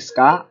 6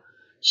က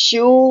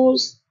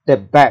shows the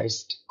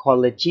best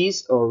qualities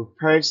or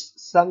parts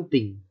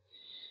something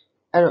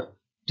အဲ့တော့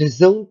တစ်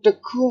စုံတစ်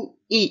ခု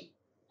ဤ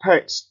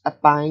parts အ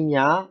ပိုင်း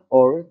များ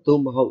or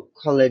သို့မဟုတ်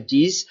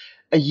qualities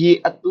အရေး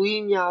အ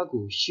သွေးများ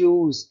ကို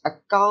shows အ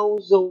ကောင်း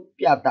ဆုံး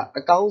ပြတာ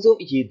အကောင်းဆုံး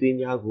အရေးအသွေး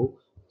များကို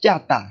ပြ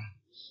တာ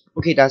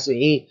okay ဒါဆို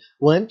ရင်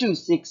1 to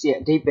 6ရဲ့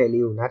အဓိပ္ပာယ်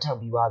လေးကိုနားထောင်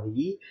ပြီးပါ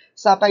ပြီ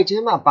စာပိုက်ထဲ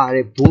မှာပါ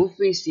တဲ့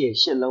boldface ရဲ့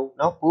ရှစ်လုံး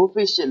เนาะ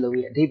boldface ရှစ်လုံး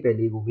ရဲ့အဓိပ္ပာယ်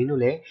လေးကိုမင်း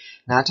တို့လည်း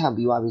နားထောင်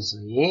ပြီးပါပြီ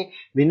ဆိုရင်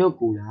မင်းတို့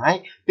ကိုယ်တိုင်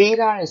ပေး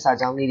ထားတဲ့စာ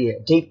ကြောင်းလေးတွေရဲ့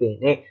အဓိပ္ပာယ်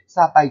နဲ့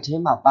စာပိုက်ထဲ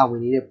မှာပါဝ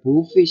င်နေတဲ့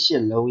boldface ရှ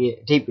စ်လုံးရဲ့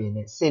အဓိပ္ပာယ်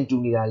နဲ့ဆင်တူ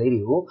နေတာလေး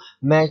တွေကို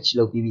match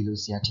လုပ်ပြီးပြီ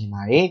လို့ဆရာထင်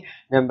ပါတယ်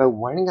number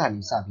 1က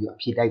နေစပြီးတော့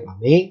ဖြည့်တိုက်ပါ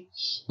မယ်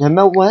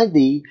number 1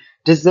ဒီ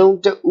တစ်စုံ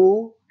တစ်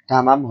ဦးဒါ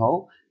မှမဟု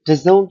တ်တ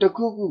စ်စုံတစ်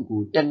ခုခု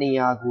ကိုတနေ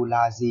ရာကို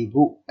လာစေ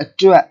ဖို့အ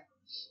တွက်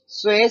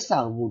ဆွဲ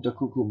ဆောင်မှုတစ်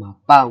ခုခုမှာ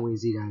ပါဝင်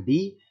စေတာဒီ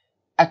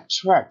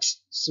attract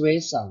ဆွဲ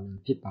ဆောင်တာ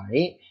ဖြစ်ပါတ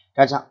ယ်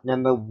ဒါကြောင့်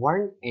number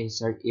 1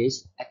 answer is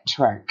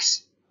attracts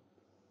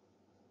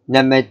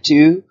number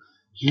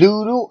 2လူ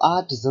တို့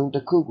အားတစ်စုံတ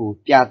စ်ခုကို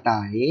ပြတာ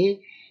ရယ်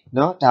เน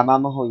าะဒါမှ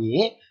မဟုတ်ရ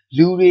င်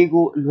လူတွေ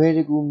ကိုအလွယ်တ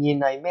ကူမြင်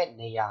နိုင်မဲ့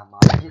နေရာမှာ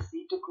ပစ္စ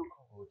ည်းတစ်ခု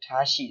ခုကို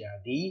ထားရှိတာ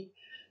ဒီ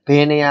ဘ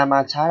ယ်နေရာမှာ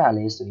ထားတာ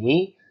လဲဆိုရ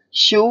င်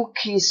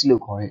showcase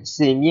လို့ခေါ်တဲ့စ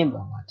င်မြင့်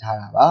ပေါ်မှာထား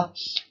တာပါ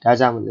ဒါ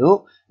ကြောင့်မလို့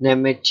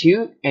number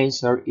 2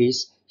 answer is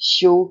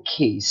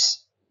showcase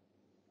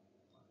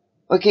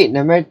okay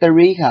number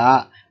 3က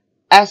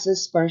as a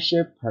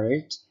special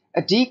part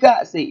အဓိက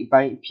အစိတ်အ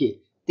ပိုင်းအဖြစ်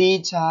တေး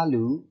ချ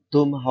လူ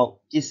သို့မဟုတ်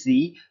ပစ္စ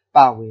ည်း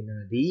ပါဝင်တာ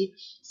ဒီ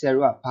ဆရာ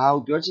တို့ကဘာ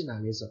ကိုပြောချင်တာ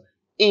လဲဆို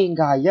အင်္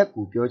ဂါရပ်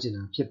ကိုပြောချင်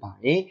တာဖြစ်ပါ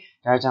တယ်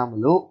ဒါကြောင့်မ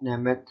လို့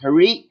number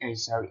 3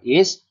 answer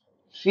is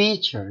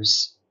features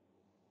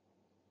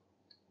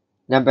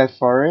number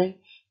 4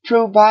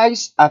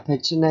 provides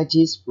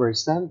opportunities for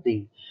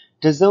something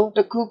တစ်စုံတ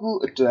စ်ခုခု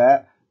အတွက်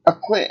အ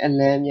ခွင့်အ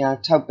လမ်းများ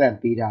ထောက်ပံ့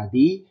ပေးတာ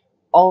ဒီ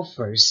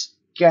offers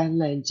ကမ်း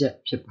လှမ်းချက်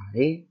ဖြစ်ပါတ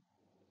ယ်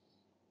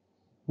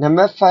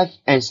number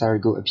 5 answer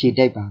ကိုအဖြေ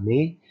တိုက်ပါမ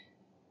ယ်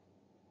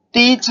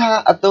တေးချ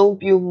အသုံး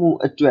ပြုမှု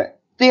အတွက်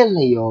တင့်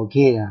လျော်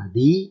ခဲ့တာ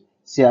ဒီ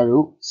ဆရာ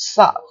တို့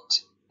served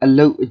အ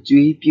လုပ်အ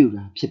ကျွေးပြု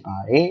တာဖြစ်ပါ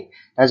တယ်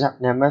ဒါကြောင့်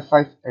number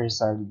 5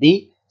 answer ဒီ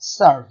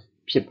serve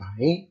ဖြစ်ပါ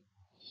တယ်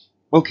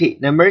Okay,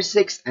 number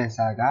 6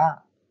 answer က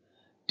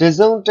တစ်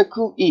စုံတစ်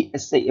ခုဤအ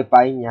စိတ်အ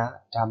ပိုင်းများ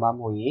ဒါမှမ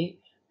ဟုတ်ရင်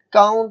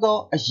ကောင်းသော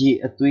အရေး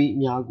အသွေး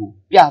များကို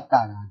ပြ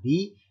တာဒီ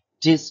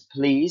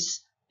displays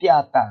ပြ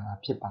တာ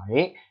ဖြစ်ပါတ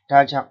ယ်ဒါ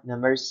ကြောင့်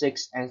number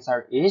 6 answer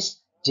is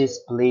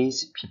displays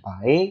ဖြစ်ပါ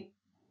တယ်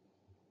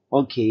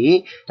Okay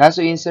ဒါ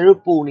ဆိုရင်စရု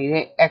ပ်ပို့နေ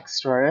တဲ့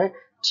extra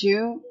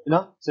 2เน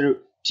าะစရုပ်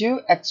two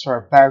extra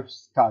verbs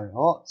က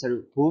တော့စရု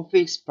ပ်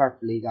boldface verb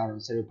လေးက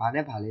တော့စရုပ်ဘာ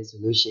နဲ့ဘာလဲဆို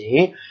လို့ရှိရ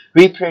င်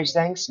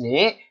represents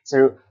နဲ့စ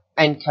ရုပ်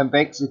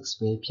encompasses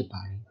ပဲဖြစ်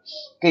ပါတယ်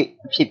။ Okay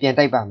အဖြစ်ပြန်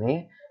တိုက်ပါမယ်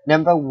။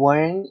 Number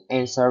 1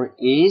 answer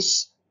is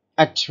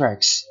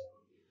attracts.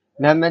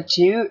 Number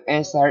 2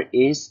 answer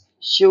is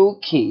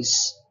showcase.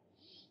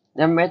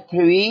 Number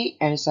 3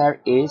 answer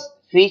is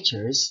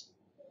features.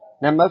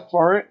 Number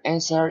 4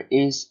 answer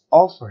is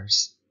offers.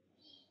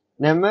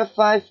 Number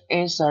 5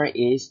 answer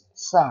is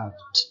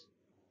served.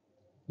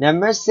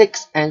 Number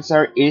 6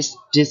 answer is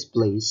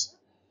displays.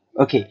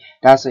 Okay,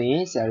 ဒါဆိုရ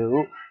င်ဆရာ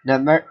တို့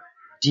number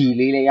D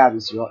လေးလေးရ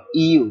ပြီဆိုတော့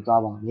E ကို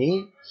သွားပါမယ်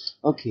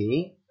Okay,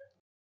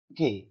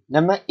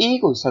 number E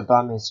ကိုဆက်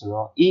သွားမယ်ဆို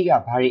တော့ E က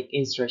ဘာတွေ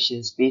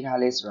instructions ပေးထား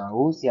လဲဆိုတာ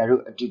ကိုဆရာ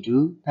တို့အတူတူ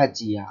ဖတ်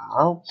ကြည့်ရ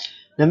အောင်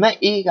Number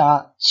E က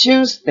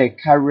choose the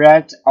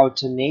correct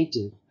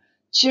alternative.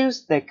 Choose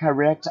the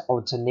correct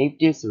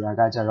alternative ဆိုတာ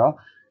ကကြတော့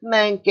မှ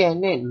န်ကန်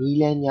တဲ့နည်း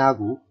လမ်းများ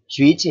ကို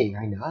ရွေးချယ်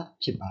ခိုင်းတာ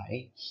ဖြစ်ပါတ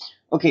ယ်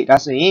Okay ဒါ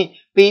ဆိုရင်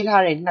ပေး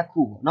ထားတဲ့နှစ်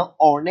ခုပေါ့နော်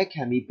or နဲ့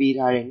ခံပြီးပေး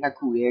ထားတဲ့နှစ်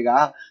ခုတွေက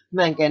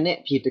မှန်ကန်တဲ့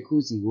အဖြေတစ်ခု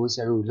စီကိုဆ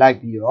ရာတို့လိုက်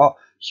ပြီးတော့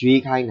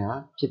ရွေးခိုင်းတာ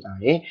ဖြစ်ပါ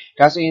တယ်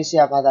ဒါဆိုရင်ဆ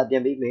ရာဘာသာပြ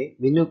န်ပေးမယ်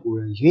မင်းတို့ကိုယ်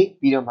တိုင်ရွေး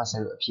ပြီးတော့မှဆရာ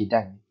တို့အဖြေ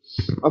တိုက်မယ်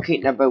Okay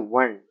number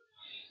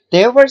 1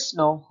 There was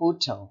no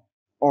hotel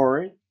or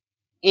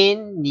inn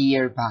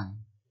nearby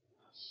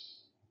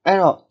အဲ့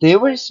တော့ there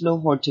was no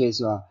hotel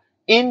ဆိုတာ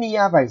in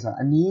nearby ဆိုတာ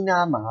အနီး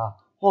နားမှာ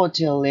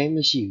hotel လည်းမ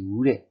ရှိ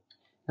ဘူးတဲ့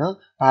နော်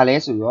ဘာလဲ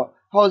ဆိုတော့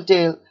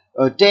hotel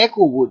တဲ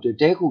ခိုဖို့အတွက်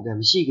တဲခိုကံ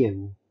မရှိခဲ့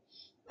ဘူး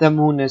the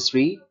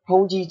monastery ဘု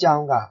န်းကြီးကျော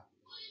င်းက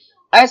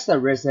as a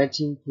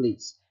residing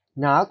place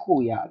နားခို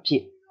ရာအဖြ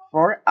စ်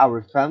for our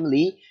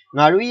family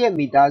ငါတို့ရဲ့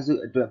မိသားစု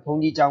အတွက်ဘု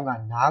န်းကြီးကျောင်းက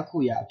နား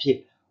ခိုရာအဖြစ်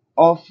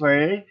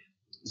offer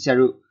ဆရာ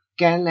တို့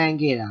ကမ်းလှမ်း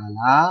ခဲ့တာ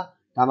လား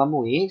ဒါမှမဟု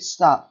တ်ရင်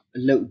staff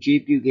အလုပ်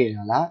ကျွေးပြုခဲ့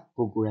တာလား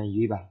ကိုယ်တိုင်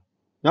ရွေးပါ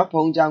နော်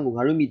ဘုန်းကြီးကျောင်းကို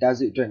ငါတို့မိသား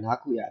စုအတွက်နား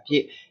ခိုရာအဖြ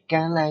စ်က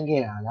မ်းလှမ်း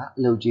ခဲ့တာလား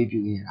အလုပ်ကျွေးပြု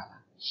ခဲ့တာ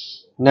လား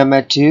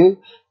number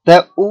 2 the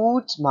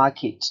old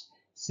market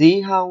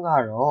ဈေးဟောင်းက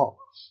တော့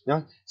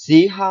နော်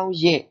ဈေးဟောင်း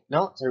ရဲ့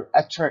နော်ဆိုတော့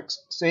attracts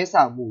ဆွဲ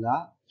ဆောင်မှု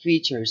လား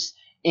features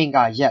အင်္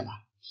ဂါရက်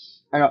လား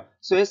အဲ့တော့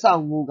ဆွဲဆော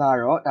င်မှုက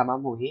တော့ဒါမှမ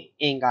ဟုတ်ရင်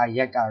အင်္ဂါရ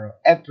က်ကတော့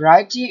a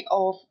variety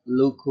of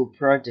local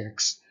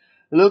products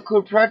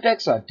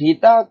ဆိုတာဒေ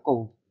သကု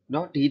န်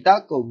နော်ဒေသ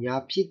ကုန်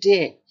များဖြစ်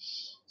တဲ့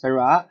ဆို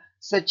တော့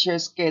such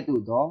as ကဲ့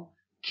သို့သော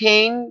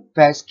cane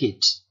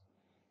basket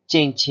ကျ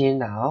င်ချင်း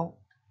တောင်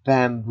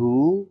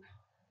bamboo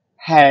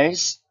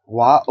hairs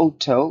ဝါအုတ်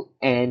ထုပ်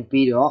and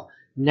ပြီးတော့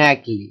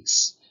necklace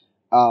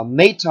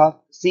made of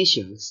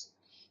seashells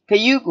ခ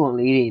ရုကွန်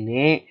လေးတွေ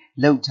နဲ့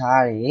လုပ်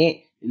ထားတဲ့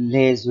လ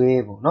ည်ဆွဲ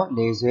ပေါ့နော်လ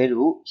ည်ဆွဲ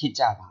တို့ဖြစ်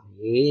ကြပါ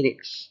လေတဲ့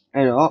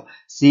အဲ့တော့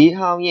ဈေး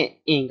ဟောင်းရဲ့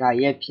အင်္ဂါ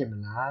ရက်ဖြစ်မ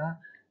လား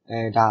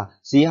ဒါ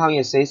ဈေးဟောင်း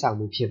ရဲ့ဆွဲဆောင်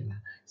မှုဖြစ်မ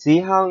လား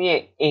ဈေးဟောင်းရဲ့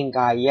အင်္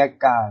ဂါရက်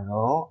က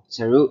တော့ကျ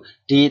တို့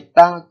ဒေ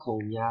တာခုံ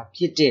များ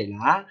ဖြစ်တဲ့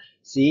လား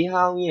ဈေး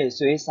ဟောင်းရဲ့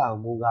ဆွဲဆောင်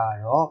မှုက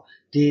တော့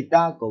ဒေ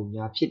တာကုံ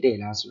များဖြစ်တယ်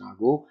လားဆိုတာ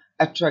ကို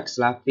attracts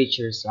လား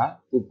features လား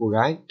ကိုယ်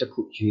တိုင်တစ်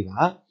ခုရွေး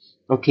ပါ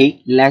okay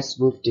let's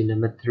move to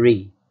number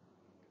 3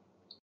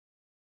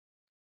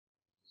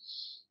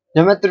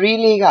 number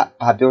 3လေးက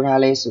ဘာပြောထား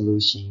လဲဆို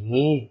လို့ရှိရ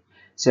င်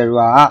ဆ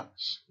ရာ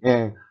က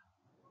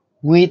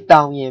ငွေ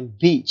တောင်ရင်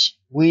beach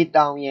ငွေ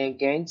တောင်ရင်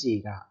ကမ်းခြေ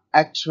က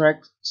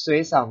attract ဆွဲ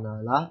ဆောင်တာ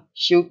လား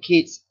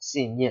showcase စ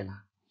င်မြင့်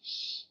လား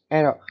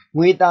အဲ့တော့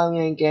ငွေတောင်ရ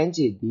င်ကမ်း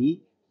ခြေဒီ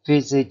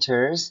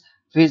visitors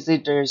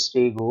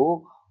တွေကို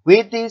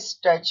with this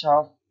touch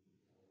of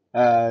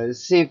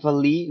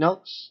savory နော်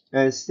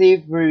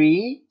silvery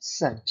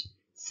scent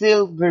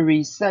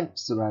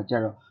ဆိုတာကြ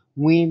တော့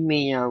ငွေမ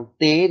င်ရောင်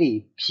တဲတွေ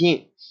ဖြ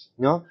င့်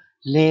နော်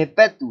လေပ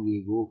တ်သူတွေ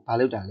ကိုဘာ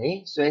လုပ်တာလဲ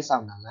ဆွဲဆော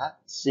င်တာလား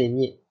စင်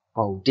မြင့်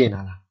ပုံတင်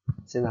တာလား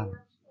စဉ်းစားပါ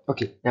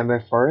okay number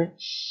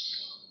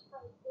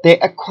 4 the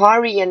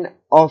aquarium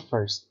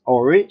offers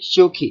or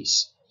showcase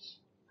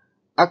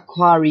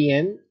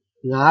aquarium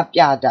ငါး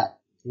ပြတို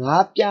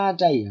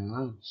က်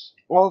ရာ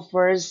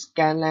offers က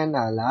မ်းလှမ်း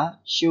တာလား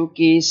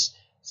showcase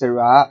ဆို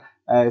တာ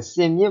စ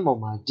င်မြင့်ပေါ်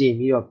မှာတင်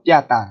ပြီးတော့ပြ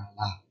တာ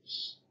လား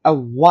a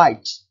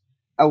white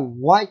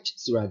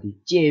ဆိုတာဒီ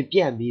ကျေပြ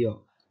န့်ပြီး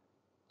တော့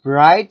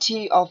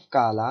variety of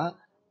color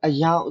အ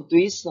ရောင်အ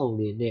သွေးစုံ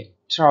တွေနဲ့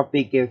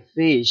tropical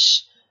fish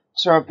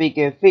ဆို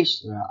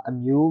တာအ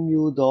မျိုး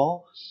မျိုးသော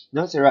เน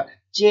าะဆိုတော့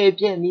ကျေ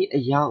ပြန့်ပြီး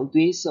အရောင်အ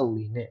သွေးစုံ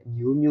တွေနဲ့အ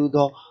မျိုးမျိုး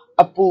သော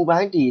အပူပို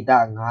င်းဒေသ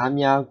ငါး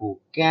များကို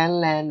ကမ်း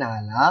လှမ်းတာ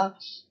လား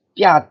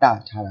ပြသ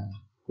ထားတာ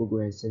လားကို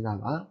ယ်စဉ်းစား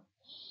ပါ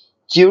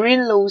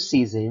during low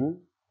season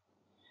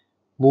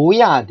မိုး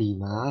ရာသီ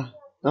မှာ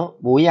เนาะ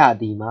မိုးရာ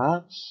သီမှာ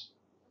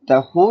the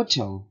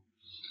hotel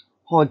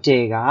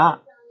က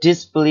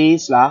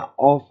displays လား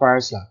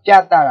offers လားပြ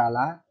သတာ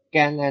လားက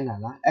မ်းလှမ်းတာ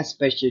လား a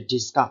special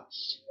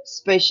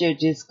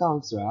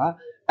discount ဆိုတာ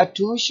အ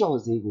ထူးလျှော့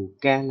ဈေးကို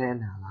ကမ်းလှမ်း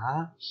တာ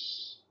လား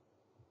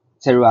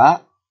ဆိုတော့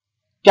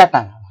ပြသ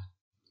တာလား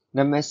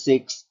number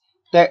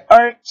 6 the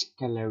art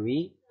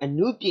gallery အ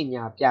နုပ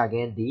ညာပြခ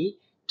န်းသည်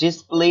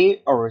display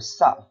or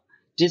serve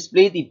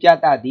display သည်ပြ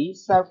သသည်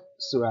serve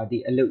ဆိုတာသ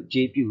ည်အလုပ်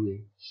ကျွေးပြုတ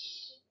ယ်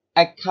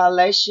a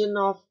collection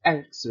of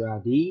art ဆိုတာ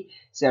သည်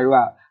ဆရာတို့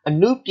ကအ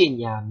နုပ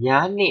ညာ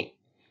များနဲ့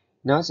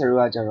เนาะဆရာတို့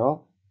ကကြတော့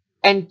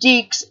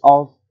antiques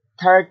of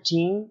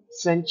 13th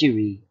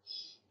century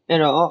အဲ့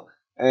တော့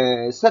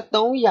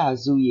73ရာ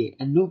စုရဲ့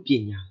အနုပ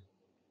ညာ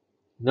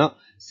เนาะ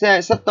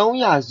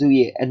73ရာစု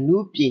ရဲ့အနု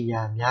ပ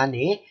ညာများ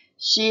နဲ့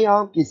ရှေးဟော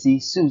င်းပစ္စ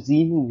ည်းစုစ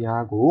ည်းမှု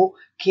များကို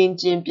ခင်း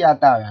ကျင်းပြ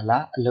သတာ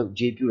လားအလုပ်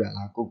ကျွေးပြုတာ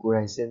လားကိုယ်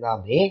တိုင်စဉ်းစား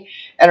မယ်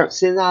အဲ့တော့စ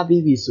ဉ်းစား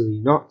ပြီးပြီဆိုရ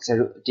င်เนาะဆရာ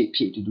တို့အတိအဖြ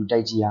စ်အတူတူတို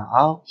က်ကြည့်ရ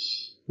အောင်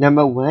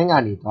number 1က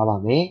နေသွားပါ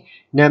မယ်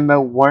number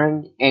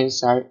 1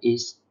 answer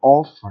is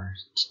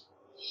offered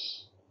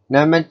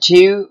number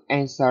 2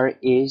 answer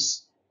is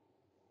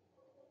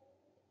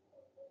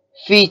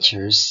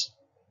features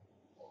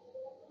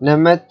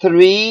number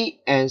 3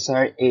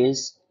 answer is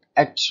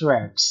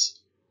attracts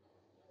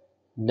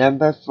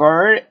number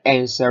 4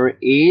 answer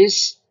is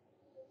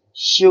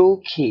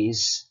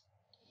showcase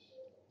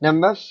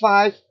number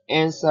 5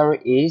 answer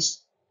is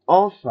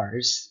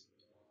offers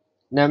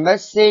number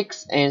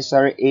 6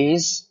 answer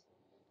is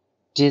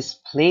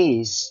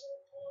displays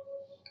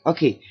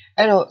okay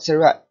အဲ့တော့ဆ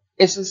ရာ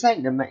exercise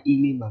number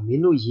လေးမှာမ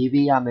င်းတို့ရေး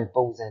ပေးရမယ့်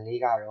ပုံစံ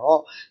လေးကတော့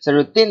ဆရာ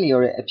တို့တင့်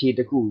လျော်တဲ့အဖြေတ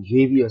စ်ခု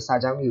ရွေးပြီးတော့စာ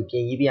ကြောင်းလေးကိုပြ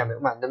င်ရေးပေးရမယ်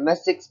ဥပမာ number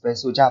 6ပဲ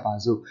ဆိုကြပါ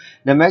စို့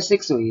number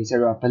 6ဆိုရင်ဆရာ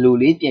တို့ကဘယ်လို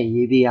လေးပြင်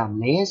ရေးပေးရ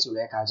မလဲဆို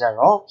တဲ့အခါကျ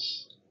တော့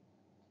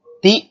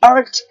the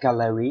art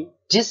gallery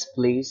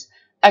displays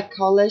a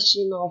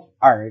collection of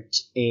art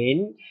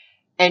and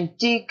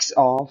antiques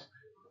of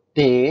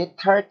the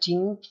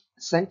 13th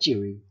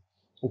century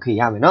okay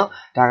ရမယ်เนาะ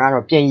ဒါက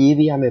တော့ပြန်ရေး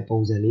ပေးရမယ့်ပုံ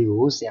စံလေး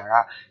ကိုဆရာက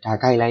ဒါ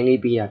guideline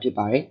လေးပေးတာဖြစ်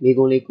ပါတယ်မိ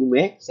ကုံးလေးကူးမ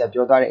ယ်ဆရာ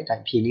ပြောသွားတဲ့အတို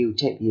င်းဖြေလေးကို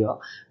ထည့်ပြီးတော့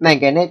မှန်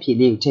ကန်တဲ့ဖြေ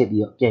လေးကိုထည့်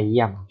ပြီးတော့ပြန်ရေး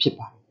ရမှာဖြစ်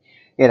ပါတယ်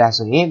အဲ့ဒါ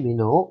ဆိုရင်မင်း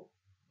တို့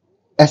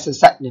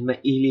exercise နံပါ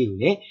တ် A လေးကို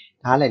လည်း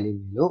နားလည်လိမ့်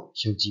မယ်လို့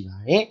ယုံကြည်ပါ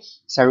တယ်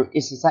ဆရာတို့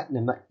exercise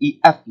နံပါတ်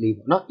EF လေး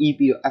ပေါ့เนาะ E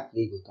ပြီးတော့ F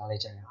လေးကိုသွားလို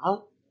က်ကြရအောင်